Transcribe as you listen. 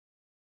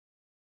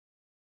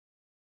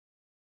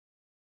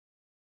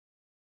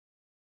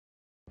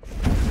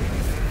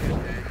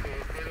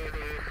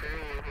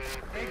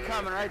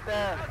coming right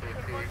there.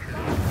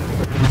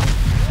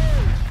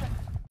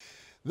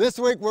 This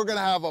week we're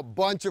gonna have a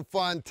bunch of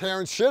fun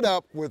tearing shit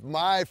up with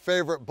my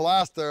favorite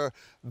blaster,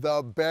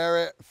 the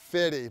Barrett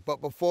 50.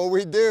 But before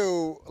we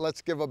do,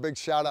 let's give a big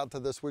shout out to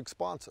this week's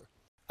sponsor.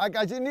 All right,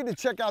 guys, you need to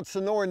check out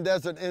Sonoran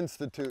Desert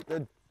Institute.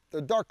 There are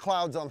dark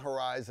clouds on the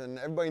horizon.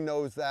 Everybody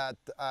knows that.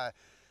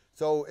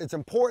 So it's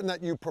important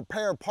that you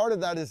prepare. Part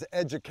of that is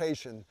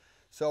education.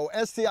 So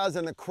STI is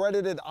an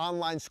accredited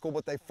online school,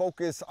 but they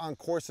focus on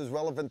courses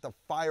relevant to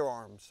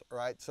firearms,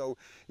 right? So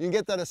you can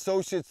get that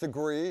associate's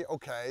degree,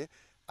 okay.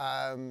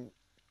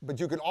 But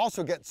you can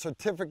also get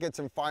certificates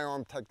in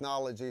firearm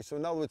technology. So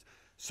in other words,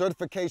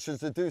 certifications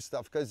to do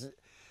stuff. Because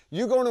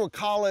you go to a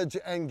college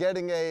and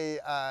getting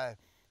a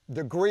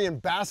degree in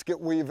basket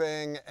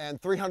weaving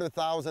and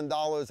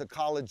 $300,000 of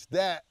college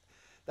debt,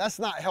 that's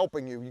not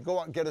helping you. You go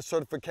out and get a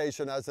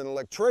certification as an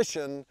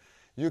electrician,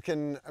 you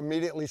can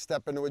immediately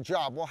step into a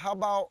job. Well, how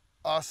about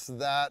us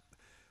that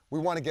we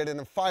want to get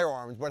into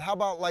firearms? But how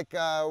about like,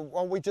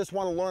 well, we just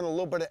want to learn a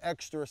little bit of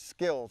extra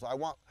skills. I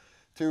want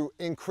to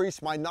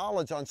increase my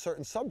knowledge on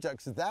certain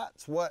subjects.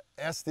 That's what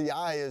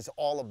SDI is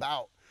all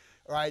about,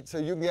 right? So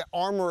you can get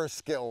armorer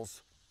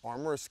skills.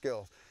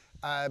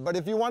 But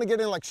if you want to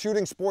get in like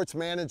shooting sports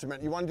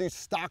management, you want to do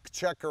stock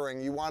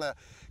checkering, you want to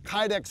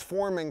kydex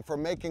forming for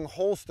making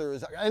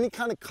holsters, any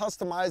kind of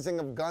customizing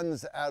of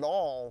guns at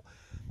all,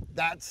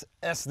 that's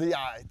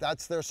SDI.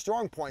 That's their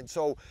strong point.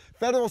 So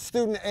federal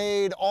student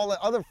aid, all the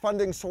other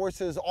funding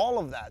sources, all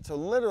of that. So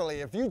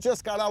literally, if you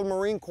just got out of the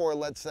Marine Corps,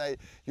 let's say,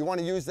 you want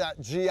to use that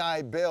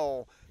GI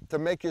Bill to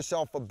make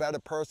yourself a better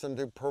person,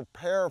 to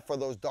prepare for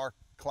those dark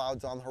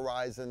clouds on the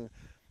horizon,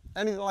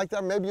 anything like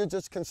that. Maybe you're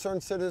just a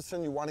concerned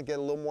citizen, you want to get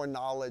a little more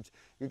knowledge.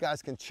 You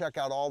guys can check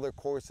out all their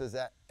courses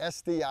at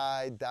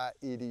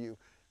sdi.edu.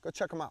 Go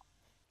check them out.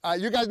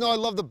 You guys know I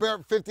love the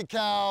Barrett 50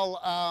 cal.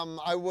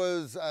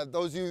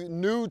 Those of you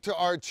new to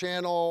our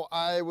channel,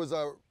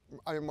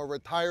 I'm a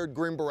retired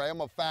Green Beret.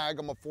 I'm a fag,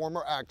 I'm a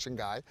former action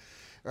guy,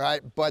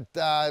 right? But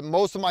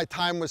most of my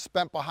time was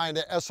spent behind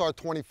an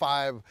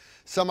SR-25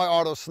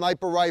 semi-auto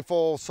sniper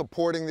rifle,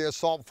 supporting the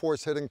assault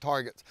force hitting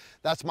targets.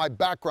 That's my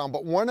background.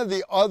 But one of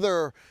the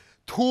other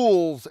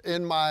tools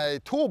in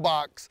my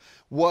toolbox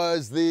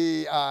was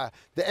the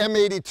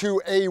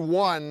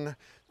M82A1,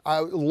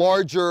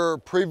 larger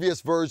previous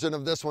version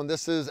of this one.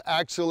 This is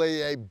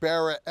actually a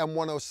Barrett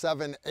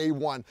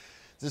M107A1.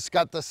 It's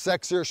got the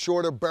sexier,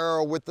 shorter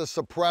barrel with the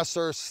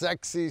suppressor,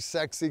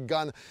 sexy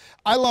gun.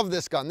 I love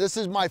this gun. This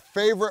is my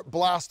favorite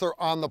blaster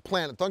on the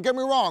planet. Don't get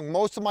me wrong,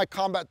 most of my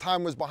combat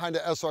time was behind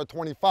the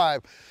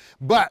SR-25,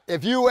 but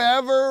if you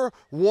ever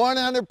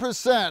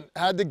 100%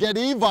 had to get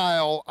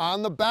evil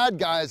on the bad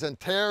guys and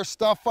tear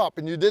stuff up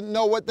and you didn't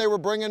know what they were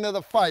bringing to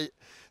the fight,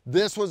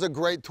 this was a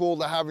great tool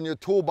to have in your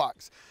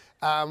toolbox.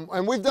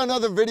 And we've done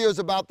other videos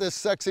about this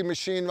sexy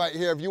machine right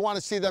here. If you want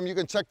to see them, you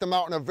can check them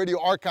out in a video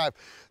archive.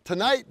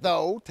 Tonight,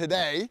 though,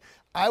 today,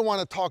 I want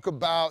to talk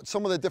about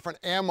some of the different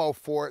ammo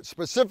for it.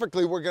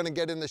 Specifically, we're going to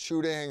get into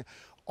shooting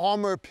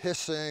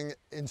armor-piercing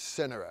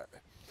incendiary.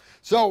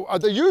 So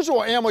the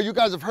usual ammo you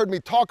guys have heard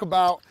me talk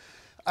about,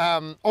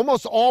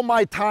 almost all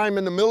my time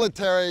in the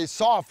military,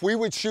 soft, we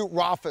would shoot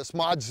Rifleman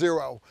Mod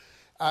 0.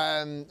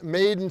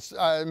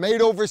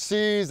 Made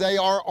overseas, they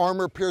are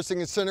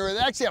armor-piercing incendiary. They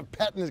actually have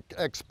patent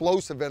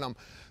explosive in them.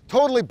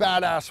 Totally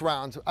badass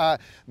rounds.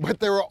 But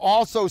they were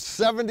also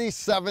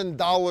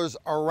 $77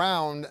 a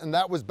round, and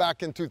that was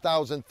back in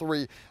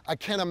 2003. I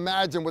can't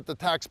imagine what the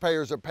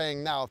taxpayers are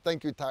paying now.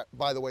 Thank you,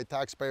 by the way,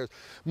 taxpayers.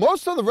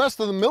 Most of the rest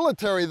of the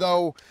military,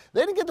 though,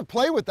 they didn't get to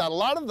play with that. A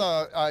lot of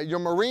the your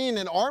Marine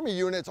and Army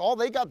units, all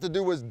they got to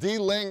do was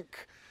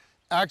de-link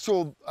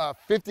actual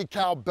 50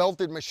 cal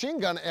belted machine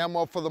gun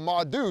ammo for the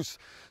Mod Deuce.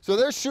 So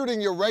they're shooting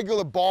your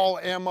regular ball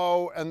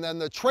ammo and then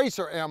the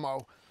tracer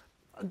ammo.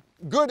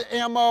 Good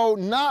ammo,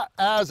 not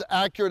as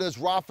accurate as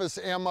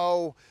Rifleman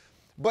ammo,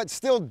 but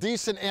still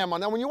decent ammo.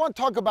 Now when you want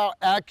to talk about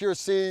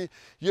accuracy,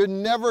 you're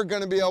never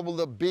going to be able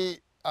to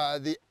beat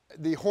the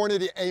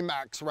Hornady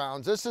AMAX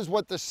rounds. This is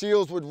what the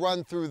SEALs would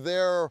run through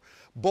their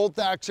bolt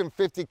action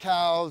 50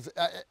 cals.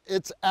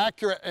 It's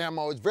accurate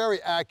ammo, it's very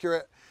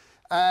accurate.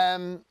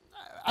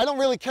 I don't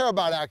really care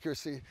about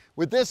accuracy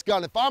with this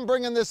gun. If I'm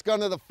bringing this gun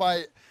to the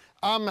fight,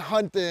 I'm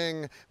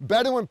hunting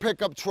Bedouin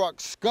pickup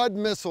trucks, Scud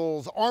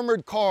missiles,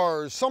 armored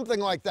cars, something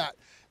like that.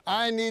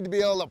 I need to be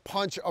able to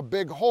punch a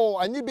big hole.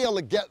 I need to be able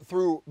to get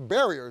through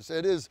barriers.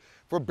 It is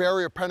for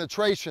barrier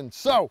penetration.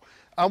 So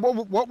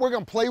what we're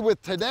going to play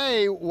with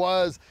today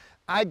was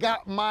I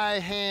got my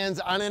hands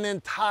on an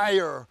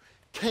entire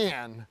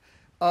can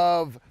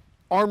of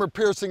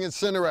armor-piercing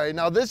incendiary.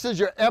 Now this is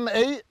your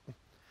M8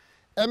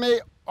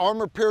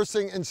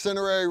 armor-piercing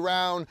incendiary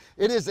round.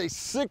 It is a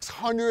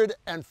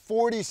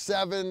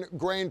 647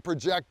 grain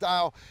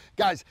projectile.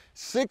 Guys,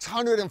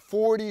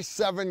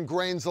 647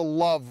 grains of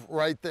love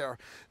right there.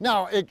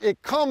 Now,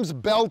 it comes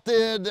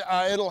belted.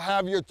 It'll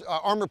have your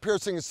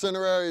armor-piercing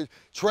incendiary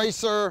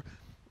tracer.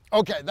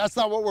 Okay, that's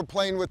not what we're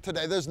playing with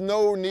today. There's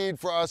no need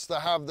for us to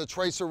have the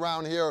tracer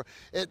around here.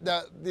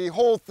 The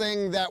whole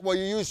thing that, well,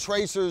 you use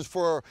tracers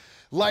for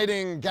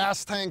lighting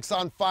gas tanks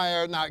on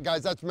fire. Nah,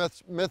 guys, that's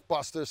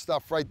Mythbuster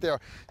stuff right there.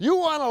 You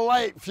want to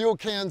light fuel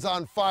cans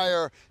on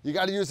fire, you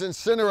got to use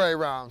incendiary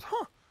rounds.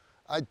 Huh,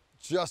 I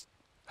just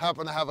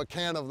happen to have a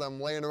can of them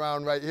laying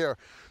around right here.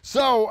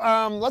 So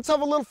let's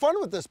have a little fun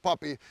with this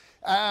puppy.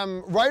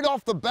 Right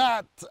off the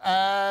bat,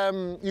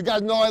 you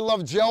guys know I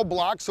love gel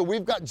blocks, so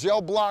we've got gel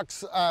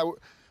blocks.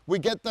 We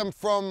get them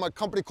from a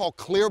company called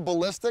Clear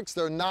Ballistics.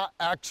 They're not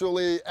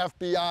actually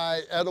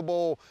FBI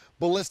edible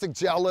ballistic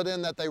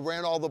gelatin that they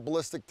ran all the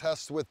ballistic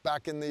tests with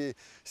back in the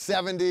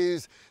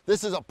 70s.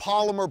 This is a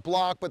polymer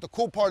block, but the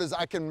cool part is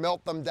I can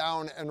melt them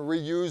down and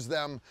reuse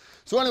them.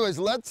 So anyways,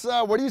 let's,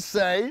 what do you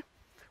say?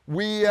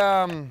 We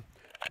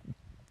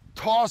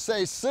toss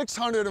a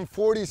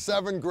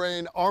 647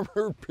 grain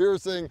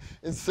armor-piercing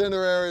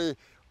incendiary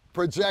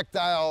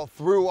projectile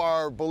through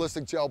our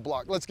ballistic gel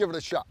block. Let's give it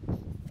a shot.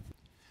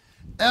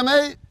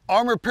 M8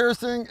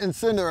 armor-piercing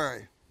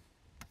incendiary.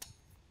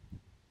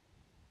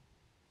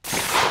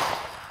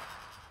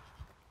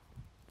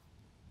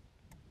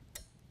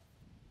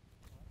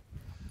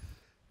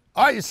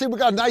 All right, you see we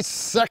got a nice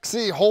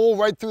sexy hole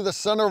right through the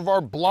center of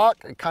our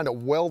block. It kind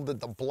of welded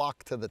the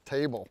block to the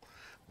table.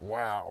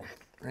 Wow,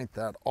 ain't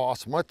that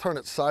awesome? I'll turn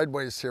it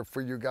sideways here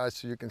for you guys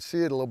so you can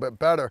see it a little bit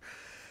better.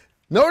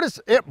 Notice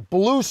it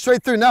blew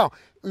straight through. Now,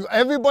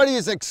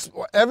 everybody's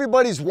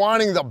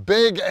wanting the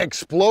big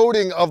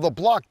exploding of the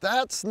block.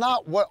 That's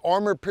not what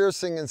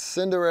armor-piercing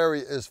incendiary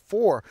is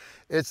for.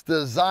 It's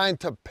designed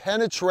to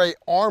penetrate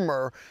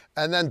armor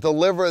and then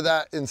deliver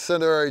that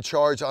incendiary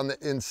charge on the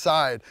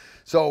inside.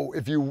 So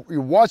if you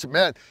watch it,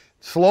 man,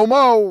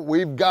 slow-mo,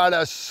 we've got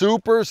a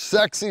super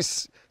sexy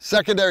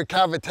secondary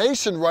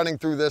cavitation running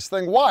through this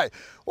thing. Why?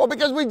 Well,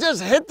 because we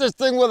just hit this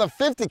thing with a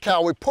 50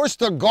 cal. We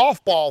pushed a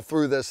golf ball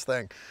through this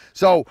thing.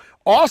 So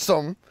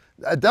awesome.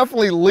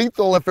 Definitely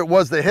lethal if it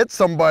was to hit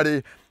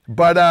somebody,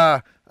 but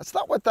that's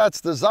not what that's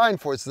designed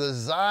for. It's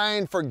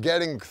designed for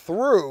getting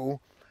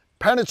through,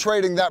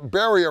 penetrating that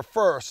barrier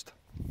first.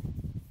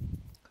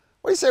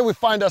 What do you say we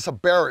find us a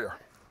barrier?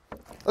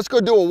 Let's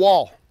go do a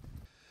wall.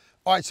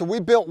 All right, so we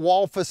built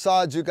wall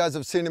facades. You guys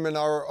have seen them in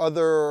our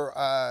other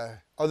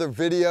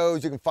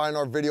videos. You can find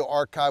our video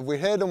archive. We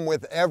hit them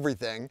with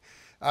everything.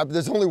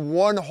 There's only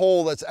one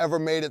hole that's ever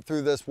made it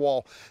through this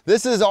wall.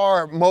 This is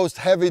our most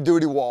heavy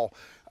duty wall.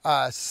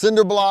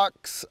 Cinder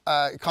blocks,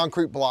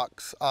 concrete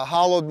blocks,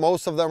 hollowed.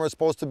 Most of them are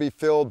supposed to be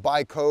filled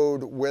by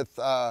code with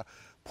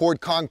poured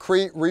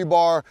concrete,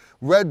 rebar,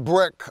 red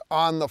brick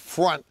on the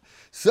front.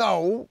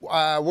 So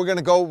we're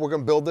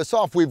gonna build this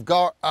off. We've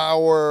got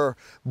our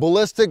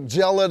ballistic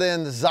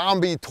gelatin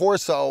zombie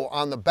torso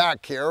on the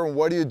back here. And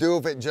what do you do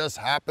if it just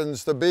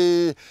happens to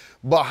be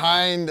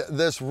behind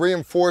this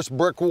reinforced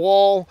brick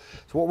wall?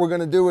 So what we're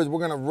gonna do is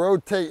we're gonna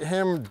rotate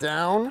him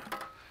down.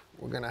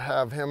 We're gonna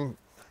have him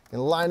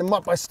and line him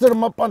up. I stood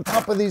him up on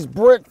top of these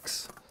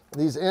bricks,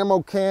 these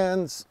ammo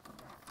cans.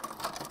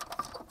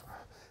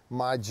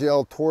 My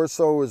gel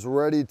torso is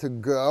ready to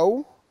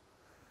go.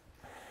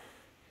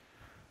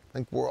 I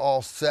think we're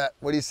all set.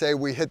 What do you say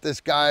we hit this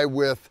guy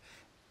with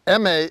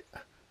M8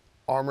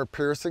 armor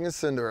piercing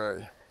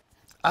incendiary?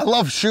 I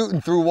love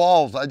shooting through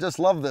walls. I just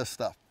love this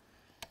stuff.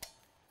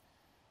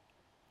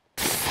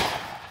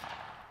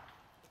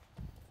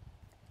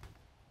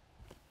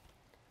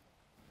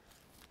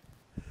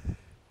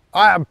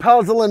 I'm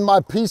puzzling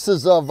my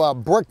pieces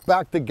of brick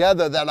back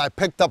together that I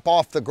picked up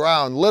off the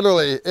ground.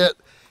 Literally, it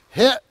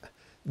hit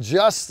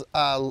just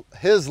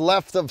his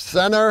left of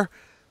center,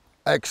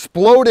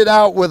 exploded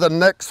out with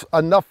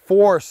enough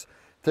force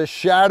to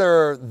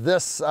shatter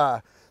this,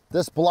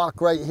 this block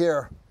right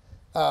here.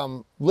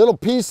 Little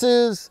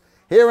pieces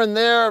here and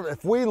there.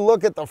 If we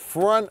look at the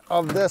front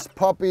of this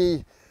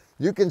puppy,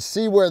 you can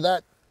see where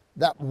that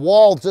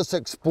wall just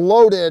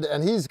exploded,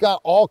 and he's got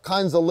all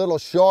kinds of little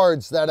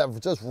shards that have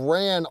just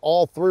ran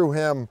all through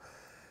him.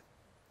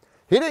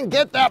 He didn't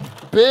get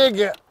that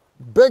big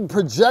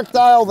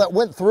projectile that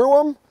went through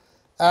him.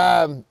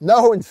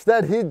 No,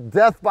 instead he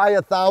death by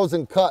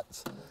 1,000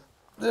 cuts.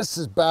 This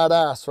is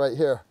badass right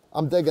here.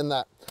 I'm digging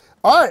that.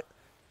 All right,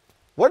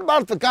 what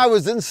about if the guy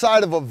was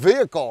inside of a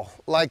vehicle?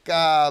 Like,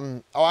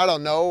 oh, I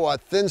don't know, a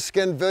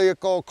thin-skinned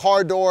vehicle,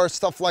 car door,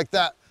 stuff like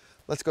that.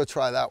 Let's go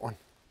try that one.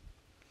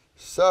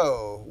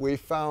 So we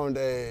found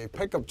a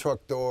pickup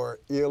truck door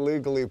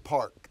illegally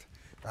parked,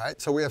 right?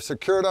 So we have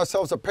secured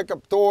ourselves a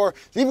pickup door.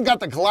 It's even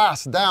got the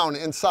glass down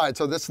inside,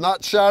 so that's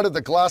not shattered.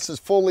 The glass is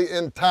fully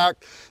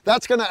intact.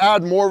 That's gonna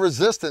add more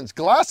resistance.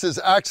 Glass is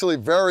actually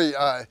very,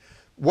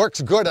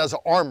 works good as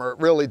armor, it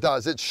really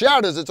does. It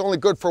shatters, it's only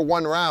good for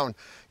one round.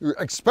 You're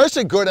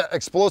especially good at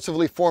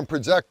explosively formed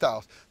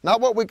projectiles.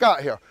 Not what we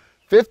got here.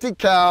 50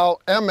 cal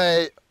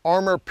M8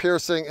 armor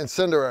piercing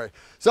incendiary.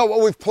 So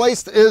what we've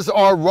placed is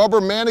our rubber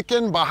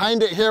mannequin.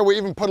 Behind it here, we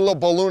even put a little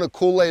balloon of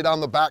Kool-Aid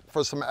on the back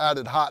for some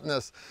added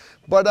hotness.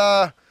 But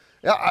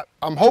yeah,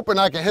 I'm hoping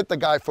I can hit the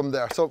guy from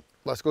there. So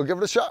let's go give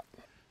it a shot.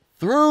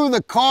 Through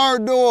the car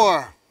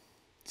door.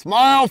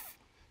 Smile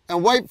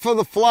and wait for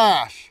the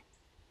flash.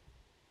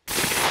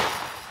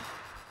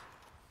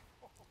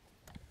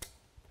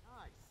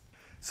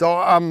 So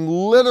I'm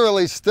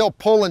literally still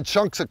pulling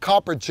chunks of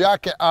copper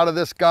jacket out of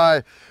this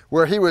guy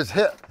where he was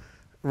hit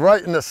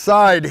right in the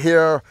side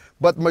here,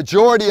 but the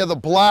majority of the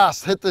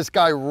blast hit this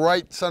guy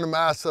right center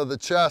mass of the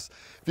chest.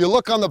 If you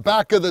look on the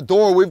back of the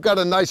door, we've got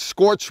a nice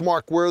scorch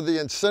mark where the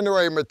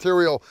incendiary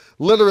material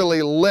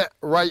literally lit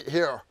right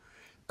here.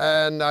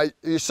 And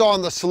you saw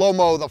in the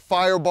slow-mo the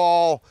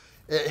fireball,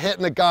 it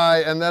hitting the guy,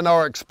 and then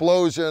our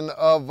explosion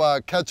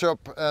of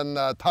ketchup and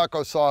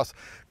taco sauce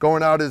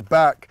going out his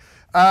back.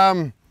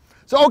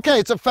 So okay,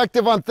 it's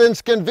effective on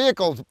thin-skinned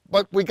vehicles,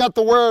 but we got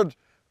the word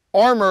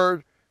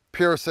armored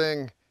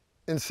piercing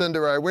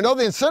incendiary. We know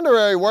the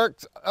incendiary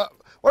works.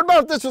 What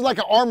about if this was like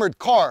an armored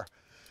car?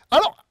 I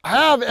don't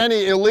have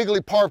any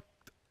illegally parked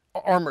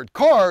armored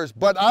cars,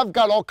 but I've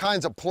got all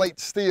kinds of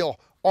plate steel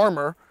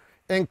armor,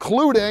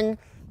 including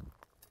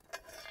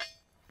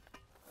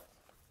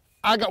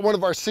I got one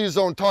of our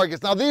C-zone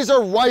targets. Now these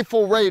are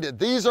rifle rated.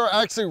 These are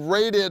actually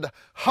rated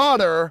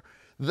hotter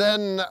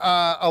than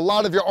a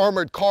lot of your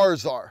armored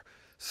cars are.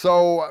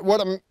 So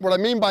what I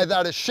mean by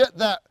that is shit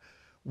that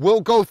will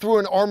go through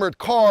an armored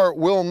car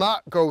will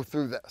not go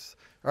through this.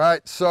 All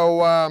right,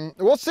 so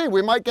we'll see.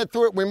 We might get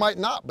through it, we might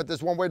not, but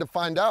there's one way to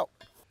find out.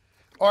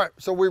 All right,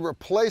 so we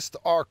replaced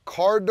our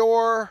car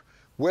door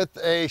with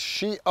a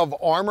sheet of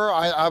armor.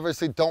 I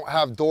obviously don't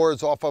have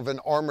doors off of an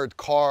armored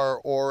car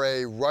or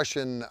a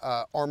Russian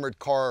armored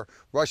car,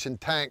 Russian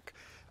tank,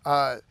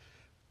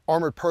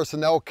 armored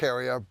personnel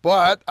carrier,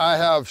 but I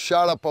have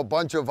shot up a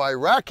bunch of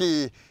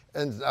Iraqi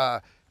and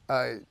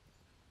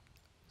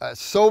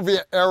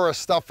Soviet era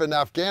stuff in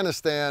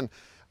Afghanistan.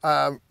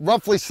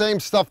 Roughly same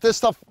stuff.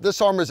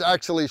 This armor is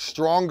actually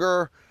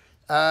stronger.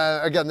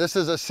 Again, this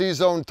is a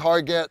C-zone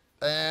target,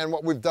 and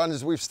what we've done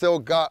is we've still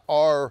got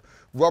our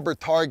rubber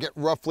target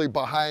roughly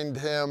behind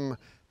him,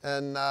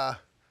 and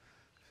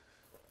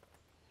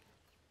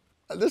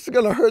this is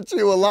gonna hurt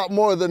you a lot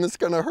more than it's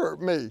gonna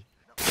hurt me.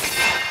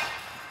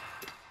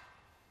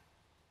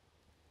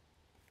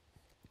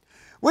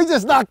 We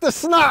just knocked the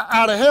snot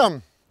out of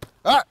him.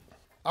 All right,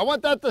 I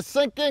want that to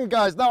sink in,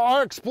 guys. Now,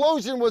 our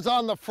explosion was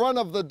on the front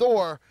of the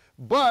door,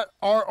 but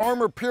our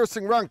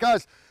armor-piercing round,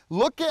 guys,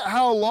 look at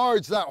how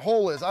large that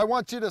hole is. I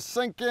want you to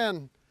sink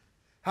in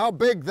how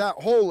big that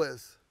hole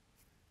is.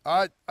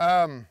 All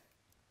right,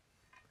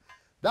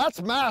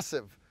 that's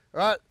massive. All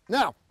right,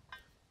 now,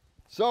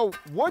 so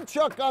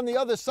Woodchuck on the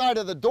other side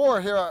of the door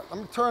here, I'm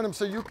gonna turn him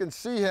so you can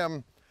see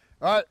him.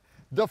 All right,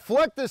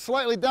 deflect this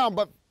slightly down,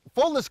 but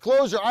full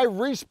disclosure, I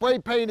re-spray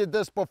painted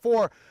this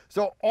before.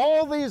 So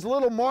all these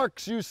little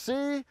marks you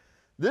see,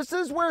 this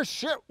is where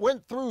shit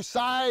went through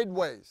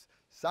sideways.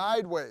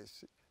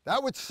 Sideways.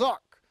 That would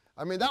suck.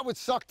 I mean, that would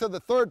suck to the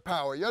third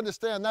power. You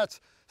understand? That's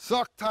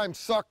suck times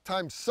suck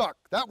times suck.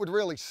 That would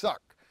really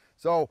suck.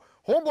 So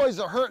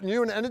homeboys are hurting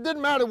you, and it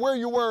didn't matter where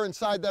you were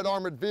inside that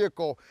armored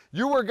vehicle.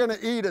 You were gonna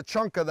eat a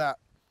chunk of that.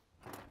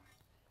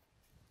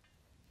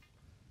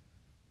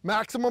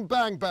 Maximum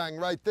bang bang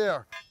right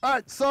there. All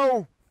right,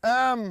 so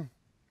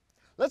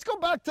let's go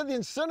back to the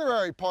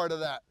incendiary part of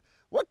that.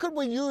 What could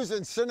we use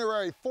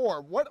incendiary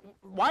for?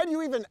 Why do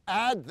you even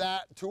add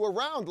that to a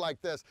round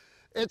like this?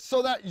 It's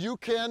so that you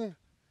can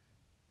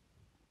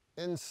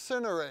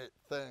incinerate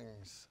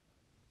things.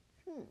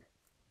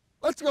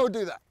 Let's go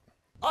do that.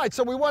 All right,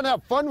 so we want to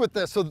have fun with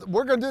this. So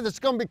we're going to do this. It's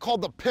going to be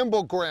called the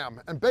Pimblegram.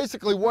 And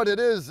basically what it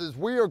is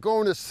we are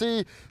going to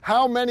see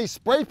how many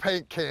spray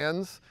paint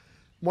cans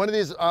one of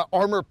these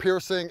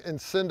armor-piercing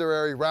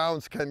incendiary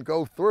rounds can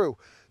go through.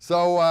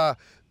 So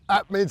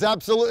that means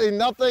absolutely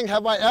nothing.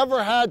 Have I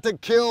ever had to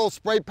kill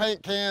spray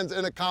paint cans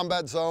in a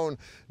combat zone?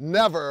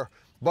 Never.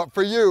 But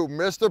for you,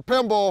 Mr.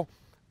 Pimble,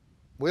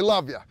 we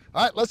love you.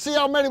 All right, let's see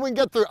how many we can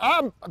get through.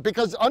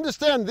 Because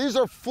understand, these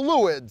are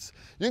fluids.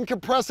 You can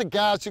compress a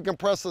gas, you can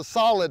compress a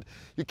solid.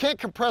 You can't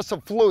compress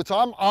a fluid. So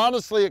I'm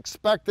honestly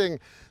expecting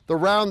the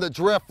round to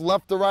drift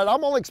left to right.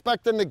 I'm only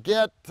expecting to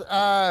get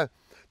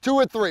 2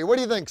 or 3. What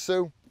do you think,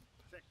 Sue?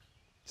 6.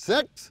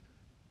 6?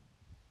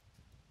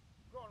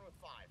 Going with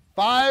 5.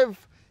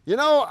 5? You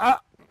know,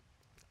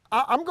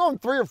 I'm going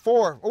 3 or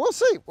 4. We'll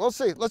see. We'll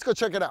see. Let's go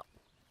check it out.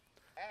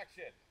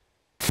 Action.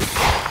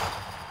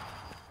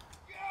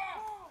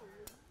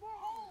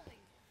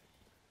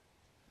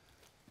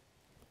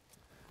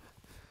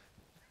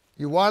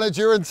 You wanted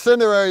your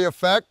incendiary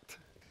effect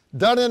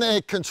done in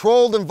a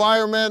controlled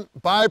environment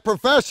by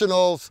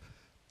professionals.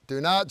 Do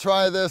not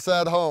try this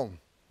at home.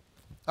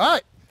 All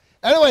right.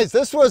 Anyways,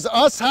 this was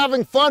us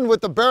having fun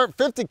with the Barrett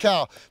 50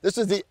 cal. This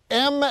is the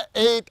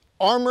M8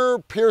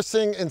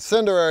 armor-piercing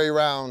incendiary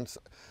rounds.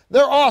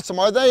 They're awesome.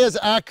 Are they as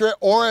accurate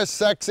or as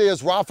sexy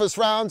as Rofus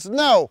rounds?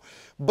 No,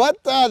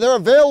 but they're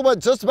available at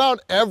just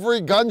about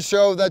every gun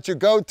show that you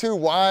go to.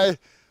 Why?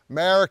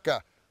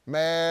 America,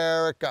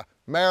 America,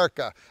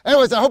 America.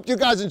 Anyways, I hope you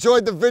guys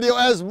enjoyed the video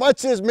as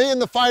much as me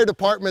and the fire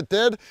department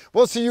did.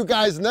 We'll see you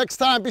guys next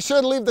time. Be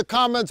sure to leave the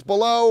comments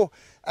below,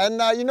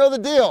 and you know the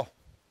deal.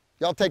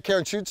 Y'all take care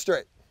and shoot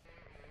straight.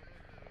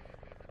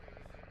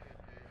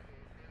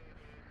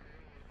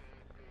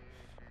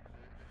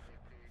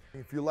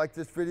 If you like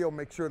this video,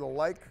 make sure to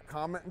like,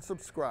 comment, and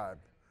subscribe.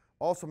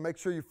 Also, make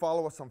sure you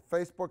follow us on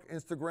Facebook,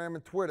 Instagram,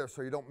 and Twitter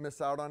so you don't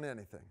miss out on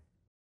anything.